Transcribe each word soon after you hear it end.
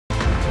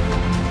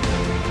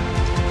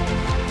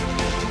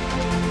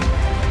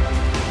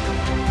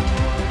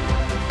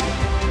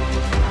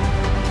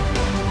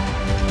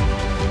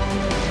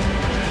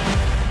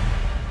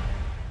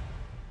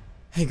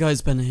Hey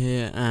guys, Ben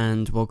here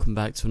and welcome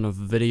back to another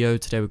video.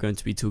 Today we're going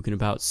to be talking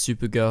about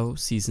Supergirl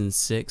Season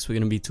 6. We're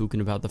going to be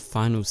talking about the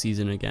final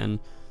season again.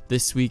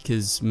 This week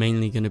is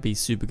mainly going to be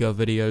Supergirl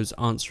videos,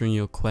 answering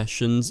your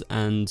questions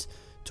and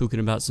talking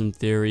about some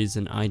theories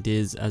and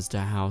ideas as to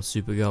how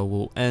Supergirl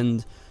will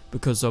end.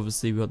 Because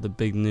obviously we got the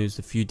big news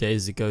a few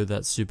days ago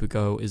that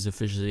Supergirl is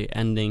officially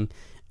ending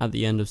at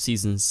the end of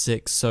Season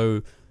 6.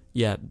 So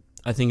yeah,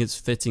 I think it's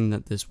fitting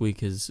that this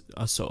week is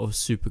a sort of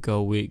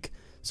Supergirl week,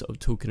 sort of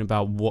talking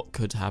about what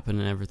could happen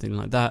and everything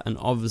like that. And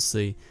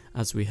obviously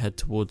as we head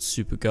towards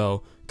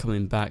Supergirl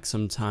coming back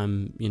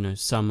sometime,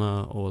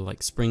 summer or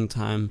like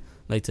springtime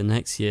later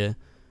next year,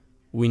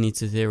 we need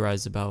to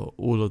theorize about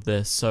all of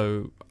this.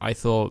 So I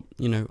thought,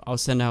 I'll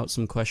send out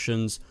some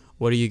questions.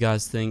 What do you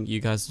guys think? You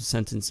guys have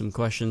sent in some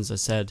questions. I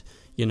said,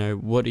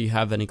 what do you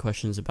have any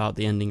questions about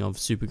the ending of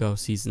Supergirl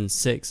Season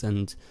 6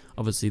 and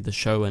obviously the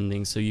show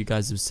ending? So you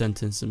guys have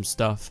sent in some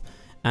stuff.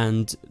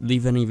 And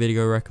leave any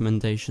video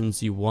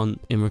recommendations you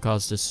want in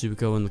regards to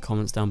Supergirl in the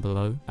comments down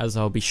below, as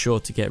I'll be sure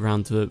to get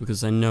around to it,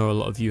 because I know a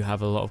lot of you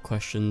have a lot of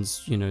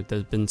questions.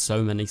 There's been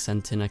so many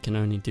sent in, I can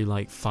only do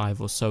like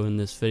 5 or so in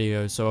this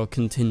video, so I'll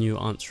continue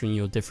answering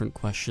your different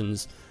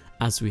questions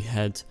as we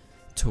head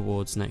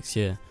towards next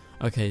year.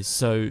 Okay,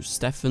 so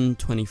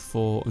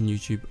Stefan24 on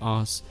YouTube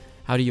asks,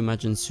 how do you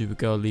imagine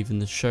Supergirl leaving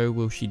the show?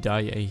 Will she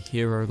die a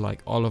hero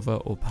like Oliver,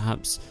 or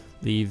perhaps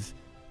leave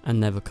and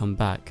never come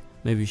back?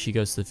 Maybe she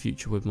goes to the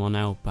future with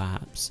Mon-El,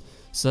 perhaps.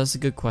 So that's a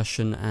good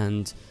question,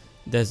 and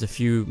there's a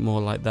few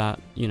more like that.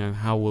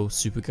 How will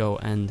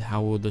Supergirl end?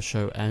 How will the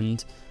show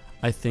end?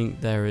 I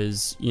think there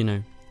is,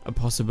 a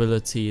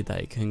possibility that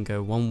it can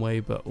go one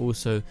way, but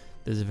also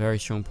there's a very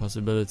strong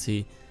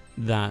possibility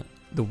that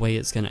the way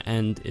it's going to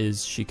end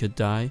is she could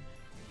die.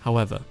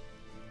 However,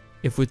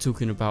 if we're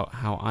talking about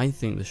how I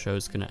think the show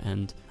is going to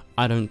end,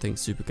 I don't think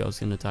Supergirl's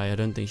going to die. I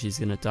don't think she's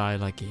going to die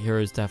like a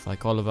hero's death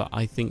like Oliver.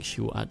 I think she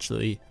will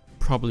actually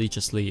probably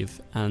just leave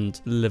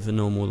and live a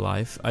normal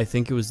life. I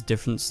think it was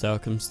different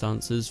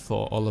circumstances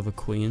for Oliver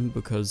Queen,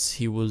 because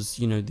he was,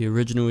 the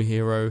original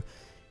hero.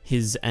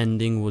 His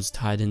ending was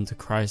tied into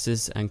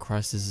Crisis, and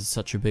Crisis is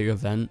such a big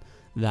event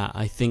that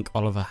I think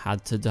Oliver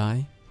had to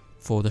die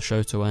for the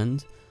show to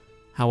end.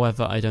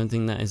 However, I don't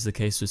think that is the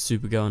case with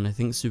Supergirl, and I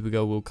think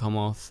Supergirl will come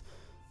off,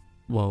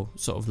 well,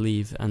 sort of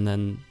leave and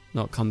then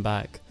not come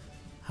back.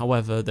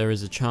 However, there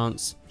is a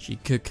chance she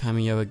could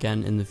cameo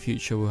again in the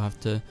future. We'll have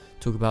to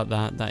talk about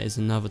that. That is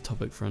another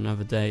topic for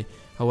another day.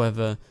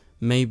 However,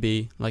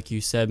 maybe, like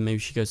you said, maybe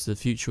she goes to the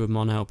future with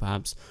Mon-El,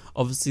 perhaps.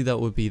 Obviously, that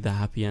would be the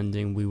happy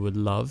ending we would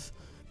love,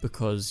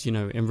 because,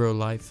 in real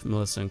life,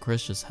 Melissa and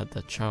Chris just had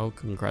their child.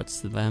 Congrats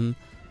to them.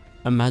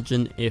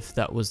 Imagine if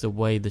that was the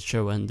way the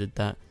show ended,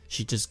 that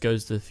she just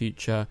goes to the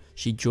future,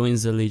 she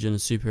joins the Legion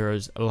of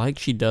Superheroes, like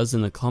she does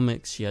in the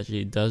comics. She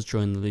actually does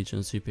join the Legion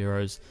of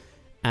Superheroes,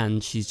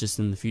 and she's just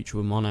in the future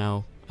with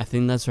Mon-El. I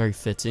think that's very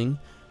fitting.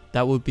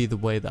 That would be the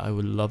way that I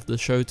would love the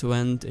show to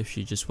end, if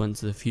she just went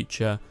to the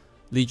future,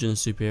 Legion of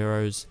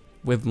Superheroes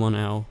with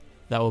Mon-El.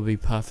 That would be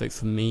perfect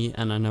for me,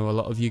 and I know a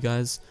lot of you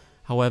guys.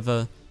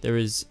 However, there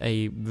is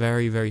a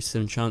very, very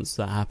slim chance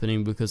of that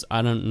happening, because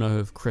I don't know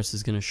if Chris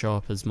is going to show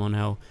up as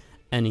Mon-El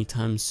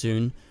anytime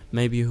soon.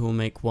 Maybe he'll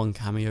make one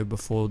cameo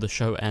before the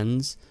show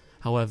ends.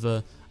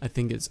 However, I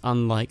think it's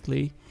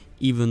unlikely,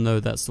 even though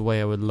that's the way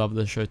I would love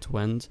the show to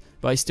end.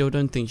 But I still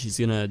don't think she's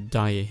gonna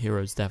die a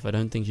hero's death. I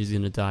don't think she's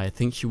gonna die. I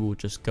think she will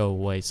just go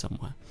away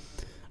somewhere.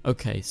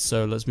 Okay,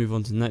 so let's move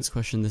on to the next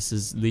question. This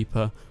is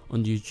Leaper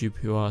on YouTube,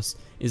 who asks,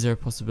 is there a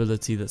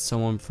possibility that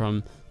someone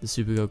from the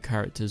Supergirl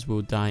characters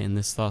will die in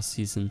this last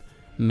season?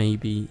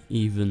 Maybe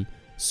even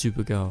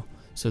Supergirl.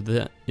 So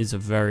that is a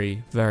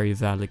very, very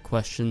valid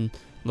question.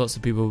 Lots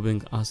of people have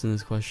been asking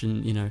this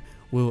question,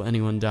 will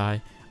anyone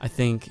die? I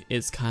think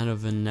it's kind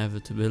of an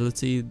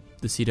inevitability.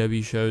 The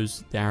CW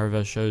shows, the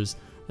Arrowverse shows,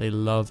 they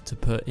love to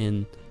put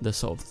in the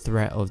sort of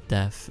threat of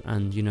death,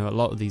 and a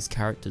lot of these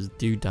characters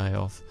do die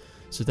off.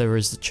 So there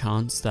is a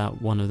chance that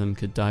one of them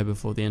could die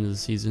before the end of the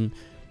season.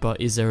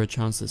 But is there a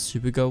chance that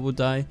Supergirl will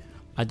die?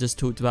 I just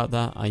talked about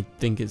that. I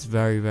think it's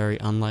very, very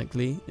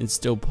unlikely. It's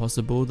still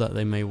possible that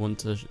they may want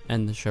to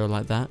end the show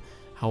like that.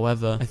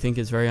 However, I think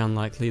it's very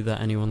unlikely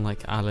that anyone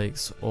like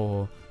Alex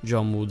or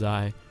John will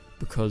die,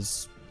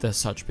 because they're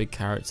such big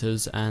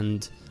characters,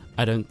 and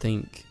I don't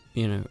think,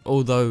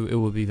 although it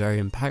would be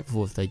very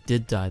impactful if they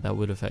did die, that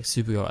would affect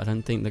Supergirl, I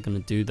don't think they're going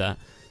to do that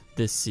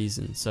this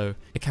season. So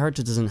a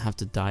character doesn't have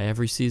to die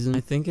every season. I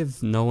think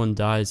if no one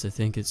dies, I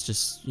think it's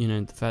just,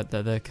 the fact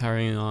that they're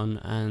carrying on,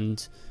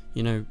 and,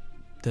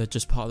 they're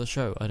just part of the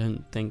show. I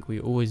don't think we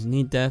always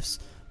need deaths,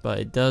 but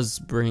it does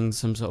bring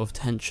some sort of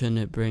tension.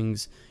 It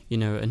brings,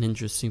 an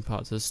interesting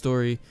part to the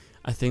story.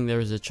 I think there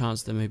is a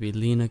chance that maybe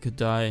Lena could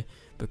die,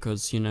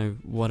 because,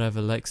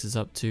 whatever Lex is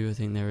up to, I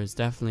think there is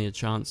definitely a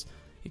chance.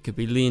 It could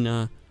be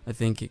Lena, I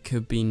think it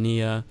could be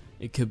Nia,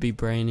 it could be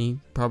Brainy.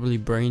 Probably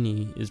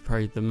Brainy is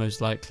probably the most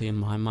likely in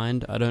my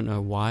mind. I don't know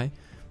why,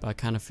 but I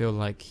kind of feel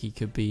like he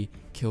could be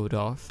killed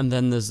off. And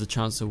then there's the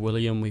chance of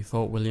William. We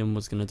thought William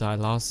was going to die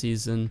last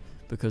season,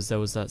 because there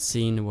was that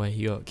scene where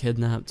he got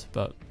kidnapped,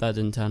 but that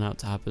didn't turn out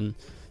to happen.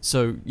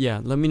 So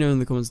yeah, let me know in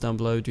the comments down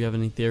below, do you have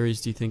any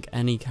theories? Do you think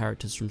any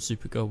characters from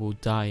Supergirl will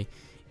die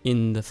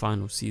in the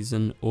final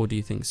season, or do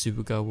you think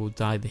Supergirl will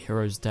die the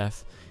hero's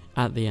death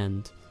at the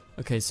end?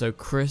 Okay, so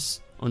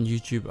Chris on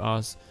YouTube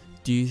asks,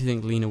 do you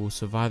think Lena will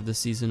survive the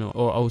season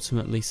or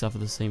ultimately suffer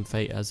the same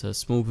fate as her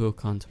Smallville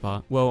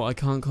counterpart? Well, I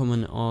can't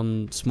comment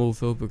on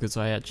Smallville because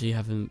I actually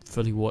haven't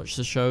fully watched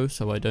the show,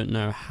 so I don't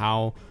know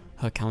how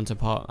her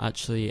counterpart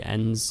actually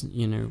ends,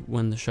 you know,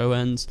 when the show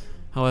ends.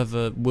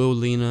 However, will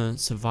Lena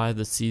survive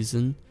the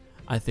season?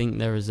 I think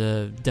there is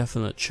a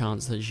definite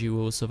chance that she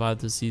will survive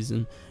the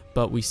season,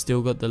 but we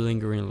still got the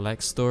lingering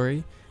Lex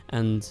story.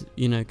 And,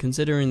 you know,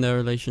 considering their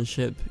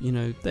relationship, you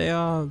know, they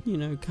are, you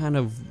know, kind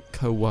of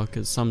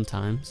co-workers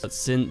sometimes. But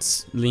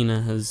since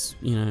Lena has,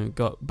 you know,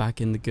 got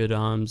back in the good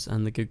arms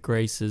and the good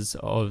graces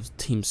of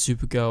Team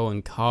Supergirl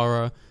and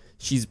Kara,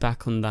 she's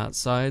back on that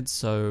side.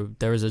 So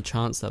there is a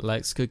chance that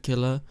Lex could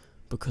kill her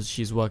because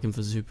she's working for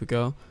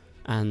Supergirl.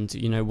 And,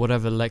 you know,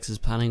 whatever Lex is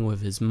planning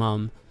with his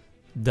mum,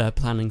 they're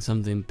planning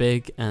something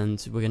big,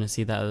 and we're going to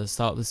see that at the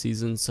start of the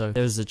season. So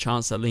there's a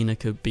chance that Lena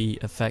could be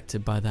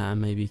affected by that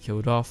and maybe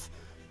killed off.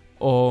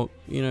 Or,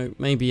 you know,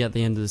 maybe at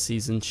the end of the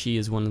season, she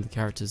is one of the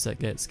characters that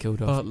gets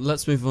killed off. But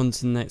let's move on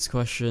to the next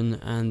question,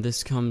 and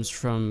this comes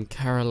from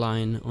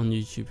Caroline on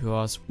YouTube, who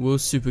asks, will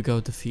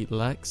Supergirl defeat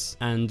Lex?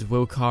 And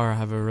will Kara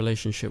have a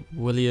relationship with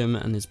William,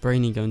 and is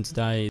Brainy going to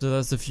die? So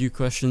that's a few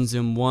questions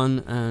in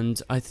one, and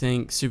I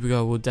think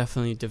Supergirl will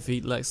definitely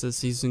defeat Lex this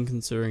season,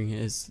 considering it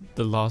is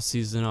the last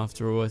season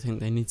after all. I think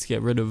they need to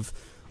get rid of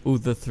all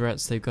the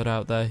threats they've got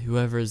out there.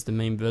 Whoever is the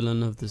main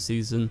villain of the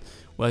season,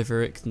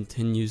 whether it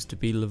continues to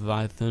be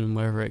Leviathan,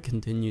 whether it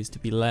continues to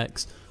be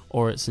Lex,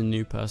 or it's a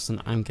new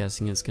person, I'm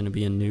guessing it's going to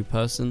be a new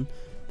person.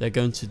 They're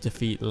going to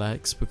defeat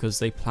Lex because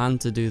they planned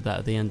to do that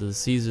at the end of the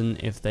season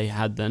if they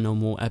had their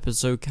normal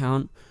episode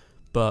count,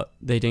 but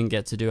they didn't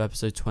get to do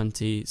episode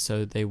 20,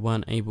 so they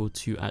weren't able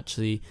to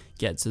actually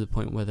get to the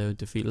point where they would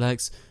defeat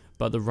Lex.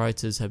 But the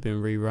writers have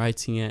been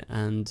rewriting it,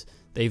 and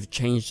they've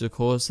changed the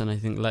course, and I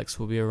think Lex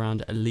will be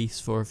around at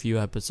least for a few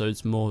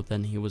episodes more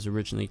than he was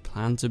originally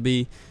planned to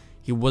be.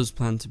 He was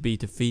planned to be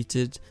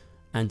defeated,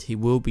 and he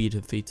will be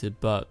defeated,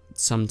 but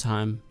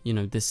sometime, you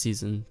know, this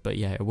season. But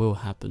yeah, it will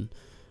happen.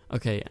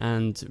 Okay,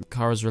 and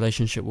Kara's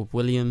relationship with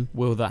William,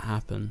 will that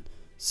happen?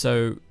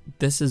 So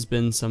this has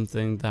been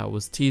something that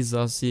was teased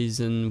last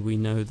season. We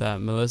know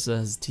that Melissa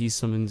has teased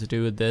something to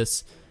do with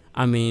this.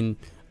 I mean,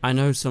 I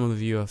know some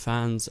of you are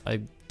fans.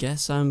 I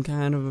guess I'm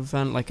kind of a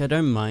fan. Like, I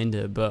don't mind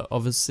it, but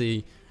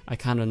obviously I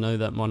kind of know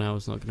that Mon-El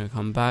is not going to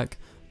come back.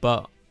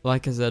 But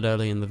like I said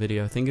earlier in the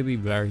video, I think it'd be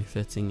very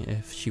fitting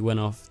if she went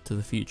off to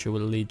the future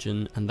with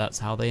Legion and that's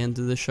how they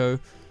ended the show,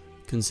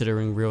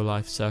 considering real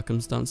life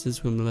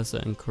circumstances with Melissa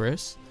and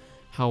Chris.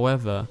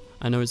 However,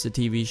 I know it's a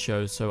TV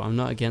show, so I'm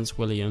not against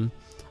William.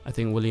 I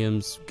think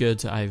William's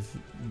good. I've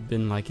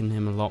been liking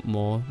him a lot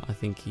more. I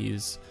think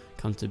he's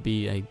come to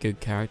be a good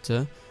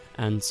character.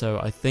 And so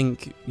I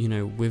think, you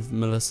know, with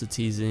Melissa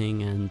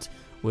teasing and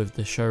with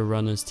the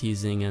showrunners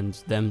teasing and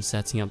them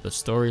setting up the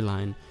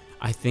storyline,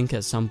 I think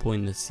at some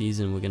point this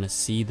season we're going to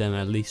see them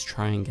at least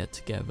try and get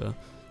together,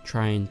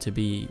 trying to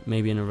be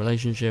maybe in a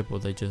relationship, or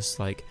they just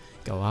like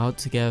go out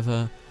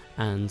together.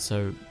 And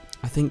so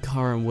I think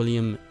Kara and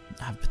William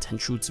have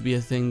potential to be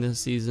a thing this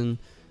season.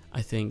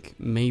 I think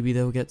maybe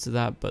they'll get to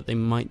that, but they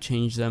might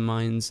change their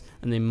minds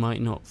and they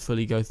might not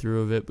fully go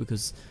through with it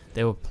because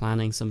they were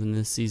planning something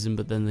this season,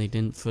 but then they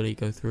didn't fully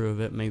go through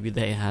with it. Maybe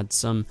they had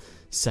some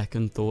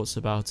second thoughts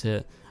about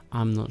it.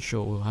 I'm not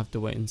sure. We'll have to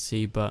wait and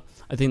see, but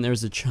I think there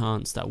is a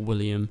chance that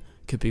William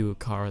could be with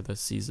Kara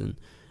this season.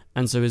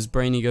 And so is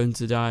Brainy going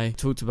to die? I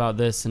talked about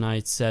this and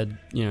I said,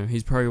 you know,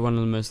 he's probably one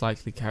of the most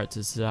likely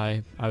characters to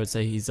die. I would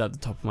say he's at the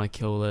top of my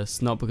kill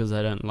list, not because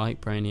I don't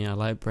like Brainy. I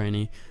like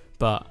Brainy,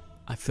 but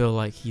I feel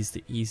like he's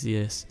the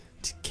easiest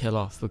to kill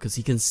off because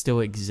he can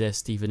still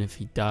exist even if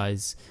he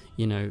dies.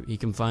 You know, he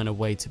can find a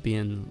way to be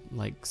in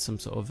like some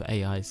sort of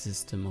AI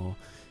system or,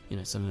 you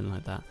know, something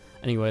like that.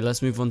 Anyway,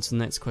 let's move on to the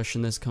next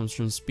question. This comes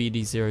from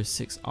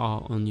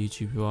Speedy06R on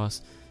YouTube, who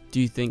asks, do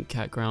you think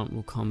Cat Grant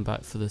will come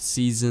back for the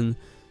season?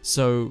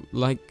 So,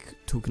 like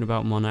talking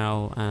about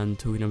Mon-El and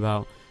talking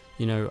about,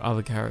 you know,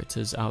 other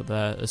characters out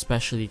there,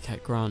 especially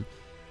Cat Grant,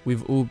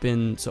 we've all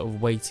been sort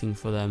of waiting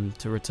for them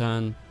to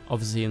return.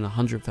 Obviously, in the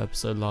 100th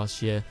episode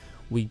last year,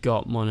 we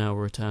got Mon-El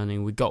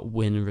returning, we got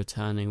Win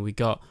returning, we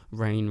got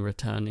Rain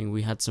returning.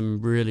 We had some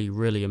really,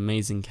 really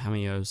amazing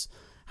cameos.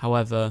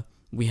 However,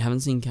 we haven't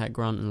seen Cat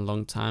Grant in a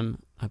long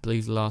time. I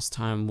believe the last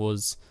time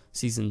was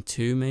season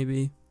 2,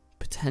 maybe.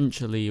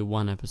 Potentially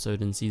one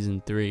episode in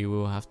season 3.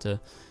 We'll have to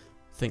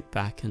think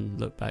back and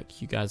look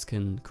back. You guys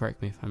can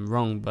correct me if I'm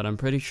wrong, but I'm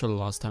pretty sure the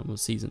last time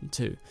was season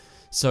 2.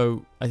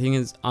 So I think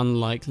it's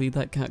unlikely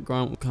that Cat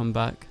Grant will come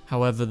back.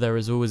 However, there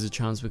is always a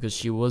chance because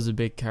she was a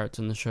big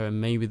character in the show, and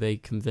maybe they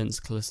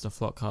convinced Callista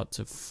Flockhart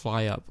to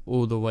fly up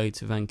all the way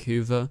to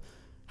Vancouver.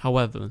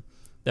 However,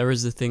 There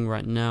is a thing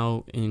right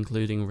now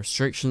including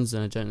restrictions,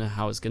 and I don't know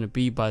how it's going to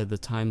be by the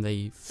time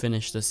they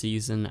finish the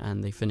season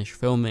and they finish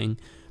filming,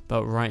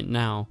 but right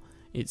now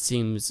it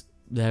seems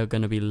there are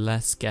going to be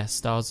less guest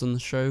stars on the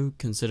show,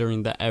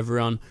 considering that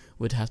everyone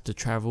would have to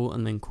travel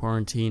and then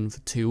quarantine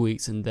for 2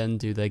 weeks and then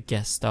do their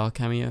guest star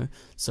cameo.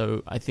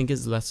 So I think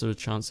it's less of a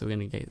chance that we're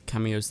going to get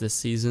cameos this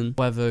season.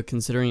 However,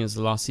 considering it's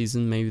the last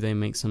season, maybe they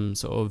make some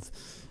sort of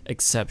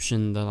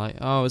exception. They're like,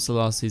 oh, it's the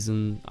last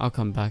season, I'll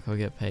come back, I'll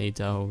get paid,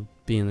 I'll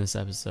be in this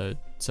episode.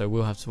 So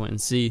we'll have to wait and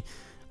see.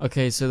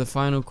 Okay, so the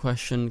final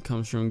question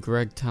comes from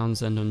Greg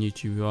Townsend on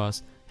YouTube, who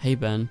asks, hey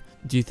Ben,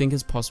 do you think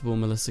it's possible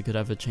Melissa could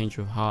have a change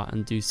of heart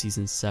and do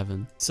season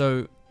 7?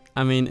 So,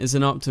 I mean, it's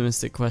an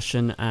optimistic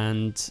question,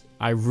 and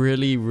I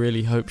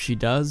really hope she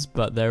does,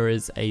 but there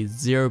is a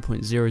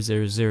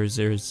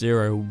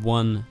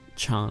 0.00001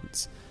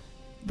 chance,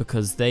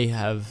 because they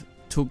have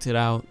talked it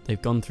out,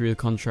 they've gone through the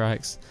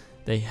contracts,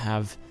 they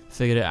have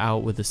figured it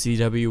out with the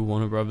CW,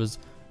 Warner Brothers,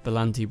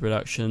 Berlanti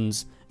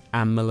Productions,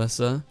 and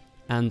Melissa,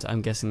 and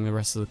I'm guessing the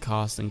rest of the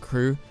cast and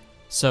crew.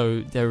 So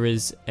there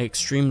is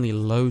extremely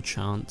low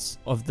chance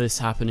of this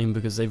happening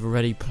because they've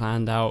already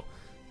planned out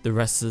the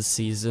rest of the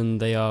season.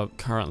 They are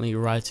currently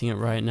writing it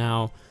right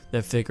now.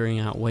 They're figuring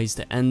out ways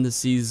to end the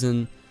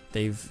season.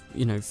 They've,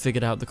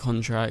 figured out the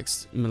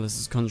contracts.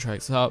 Melissa's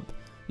contract's up.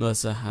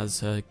 Melissa has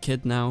her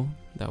kid now.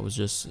 That was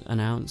just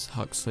announced.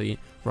 Huxley,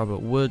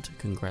 Robert Wood.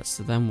 Congrats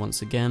to them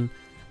once again.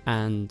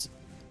 And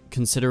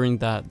considering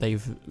that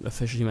they've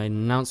officially made an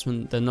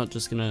announcement, they're not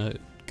just going to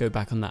go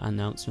back on that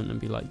announcement and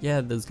be like, yeah,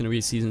 there's going to be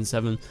a season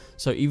 7.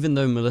 So even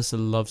though Melissa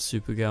loves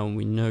Supergirl and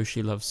we know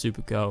she loves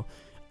Supergirl,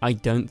 I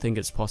don't think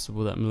it's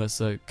possible that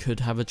Melissa could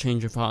have a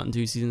change of heart and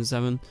do season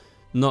 7.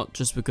 Not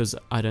just because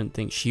I don't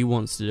think she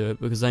wants to do it,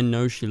 because I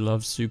know she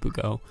loves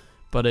Supergirl,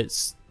 but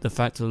it's the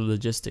fact of the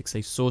logistics.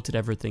 They've sorted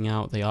everything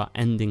out. They are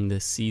ending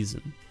this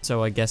season.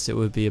 So I guess it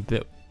would be a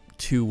bit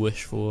too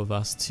wishful of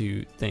us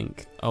to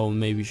think, oh,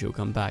 maybe she'll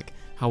come back.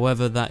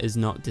 However, that is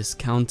not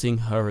discounting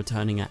her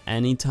returning at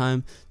any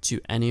time to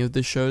any of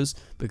the shows,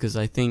 because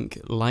I think,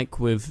 like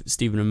with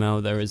Stephen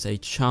Amell, there is a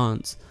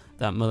chance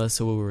that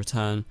Melissa will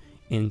return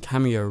in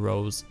cameo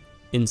roles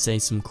in, say,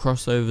 some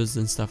crossovers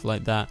and stuff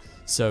like that.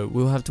 So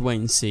we'll have to wait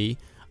and see.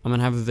 I'm going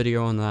to have a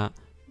video on that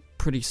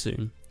pretty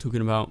soon,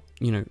 talking about,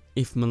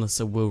 if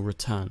Melissa will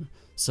return.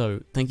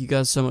 So thank you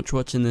guys so much for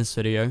watching this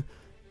video.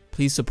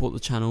 Please support the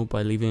channel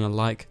by leaving a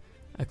like,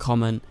 a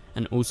comment,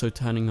 and also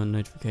turning on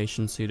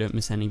notifications so you don't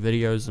miss any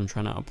videos. I'm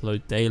trying to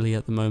upload daily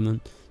at the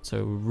moment, so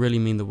it would really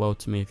mean the world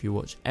to me if you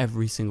watch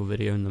every single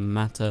video, no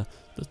matter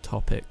the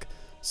topic.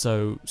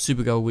 So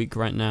Supergirl week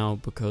right now,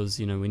 because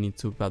we need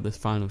to talk about this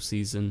final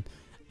season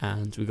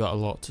and we got a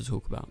lot to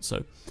talk about.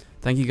 So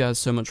thank you guys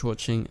so much for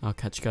watching. I'll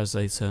catch you guys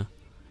later.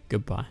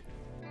 Goodbye.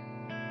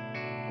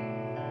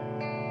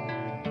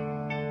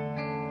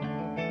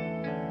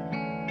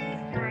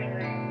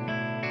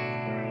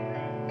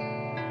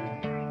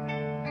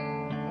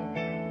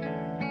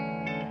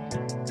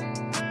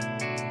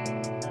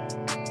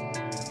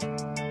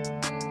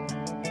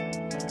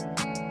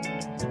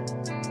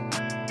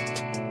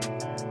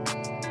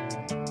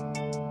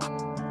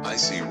 I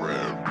see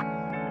red.